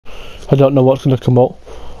I don't know what's going to come up.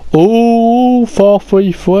 Ooh,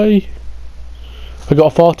 4-3-3. I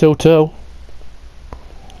got a 4-2-2.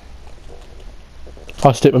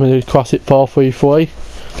 I'll stick with my classic 4-3-3.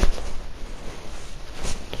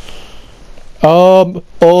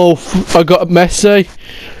 I got a Messi,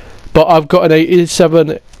 but I've got an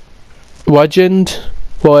 87 legend,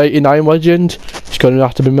 well 89 legend. It's going to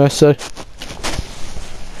have to be Messi.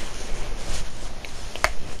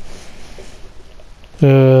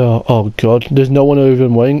 Oh god, there's no one who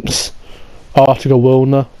even winks. I'll have to go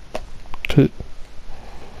Wilner.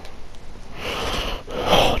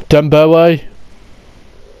 Dembele.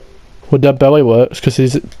 Well, Dembele works because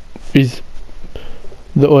he's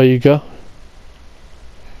the way you go.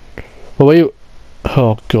 Well,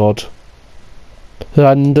 oh god.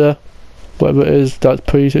 Lander, whatever it is, that's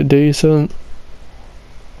pretty decent.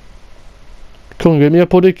 Come on, give me a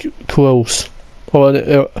bloody close.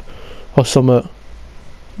 Or something.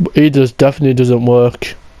 He definitely doesn't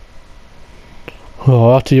work. Oh,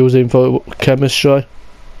 I have to use him for chemistry.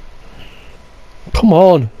 Come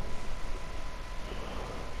on.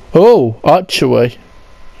 Oh, actually,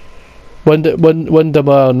 when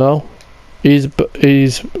Demar now, he's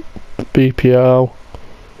BPL.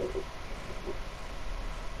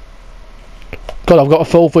 God, I've got a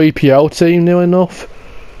full BPL team near enough,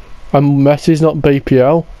 and Messi's not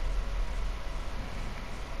BPL.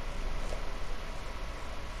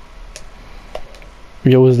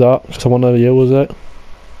 Use that because I want to use it.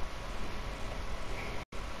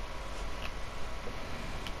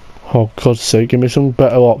 Oh God's sake, give me some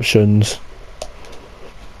better options.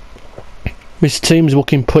 This team's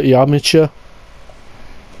looking pretty amateur.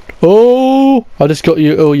 Oh, I just got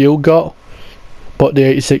you. Oh, you got, but the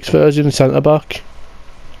 86 version centre back.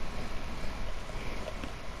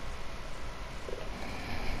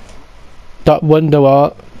 That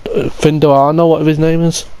Findoano, whatever his name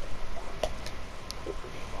is.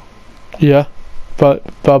 Yeah,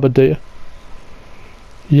 Barbadia.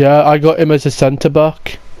 Yeah, I got him as a centre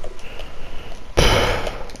back.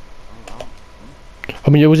 I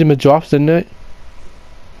mean, it was in the draft, didn't it?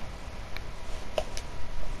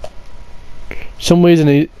 Some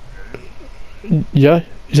reason yeah,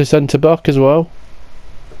 he's a centre back as well.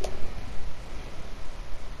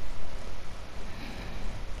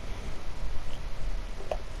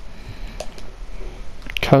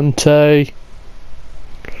 Kante.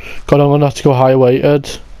 God, I'm gonna have to go high weighted.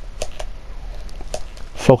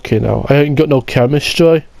 Fucking hell, I ain't got no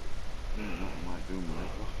chemistry.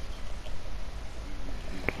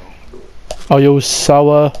 I'll use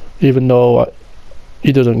Sour, even though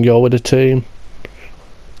he doesn't go with the team.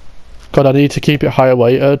 God, I need to keep it higher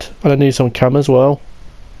weighted, and I need some chem as well.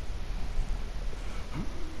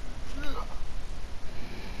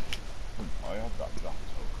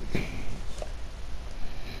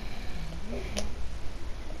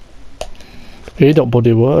 He don't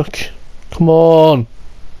bloody work. Come on.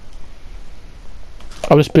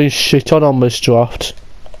 I'm just being shit on this draft.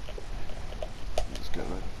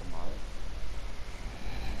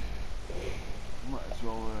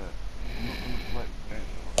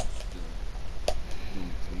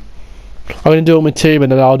 I'm going to do my team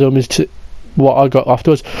and then I'll do what I got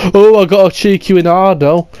afterwards. Oh, I got a cheeky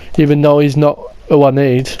Ronaldo, even though he's not who I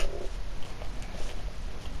need.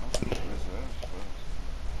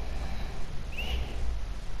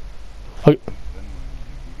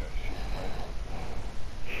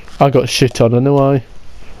 I got shit on anyway.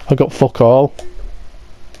 I got fuck all.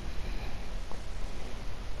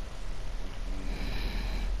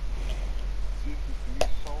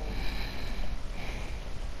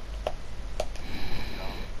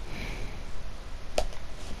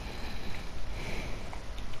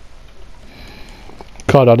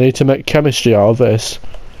 God, I need to make chemistry out of this.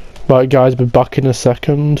 Right guys, be back in a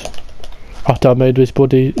second. After I made this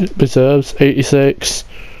bloody reserves. 86.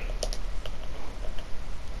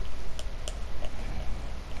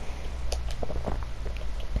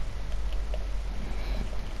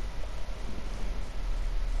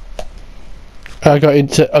 I got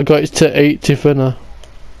it to 80 for now.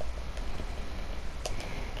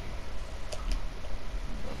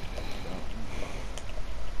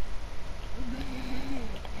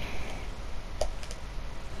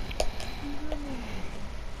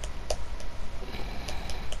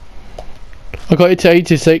 I got it to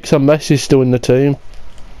 86 and Messi's still in the team.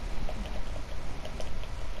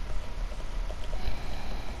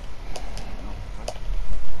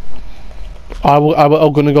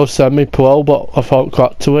 I'm gonna go semi-pro, but I thought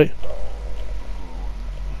crack to it.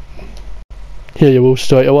 Yeah, you will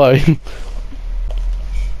straight away.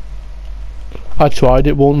 I tried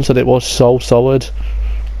it once and it was so solid.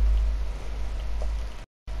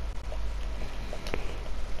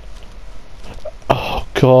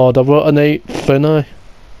 God, I've got an 8 thingy.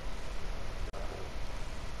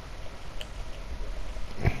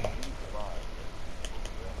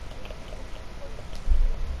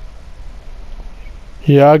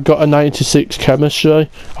 Yeah, I got a 96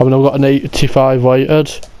 chemistry. I mean, I've got an 85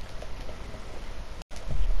 weighted.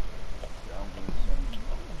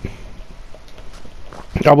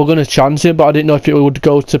 I was going to chance it, but I didn't know if it would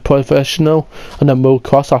go to professional and then world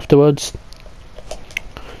class afterwards.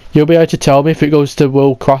 You'll be able to tell me if it goes to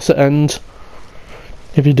world class at end.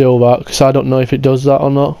 If you do that, because I don't know if it does that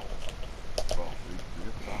or not.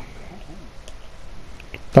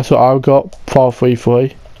 That's what I've got,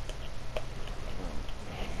 433.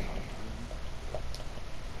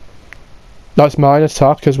 That's mine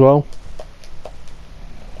attack as well.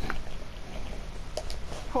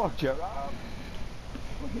 Oh, Gerard.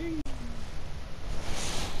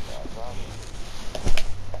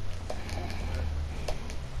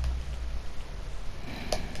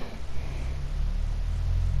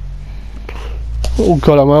 Oh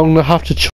God, I'm gonna have to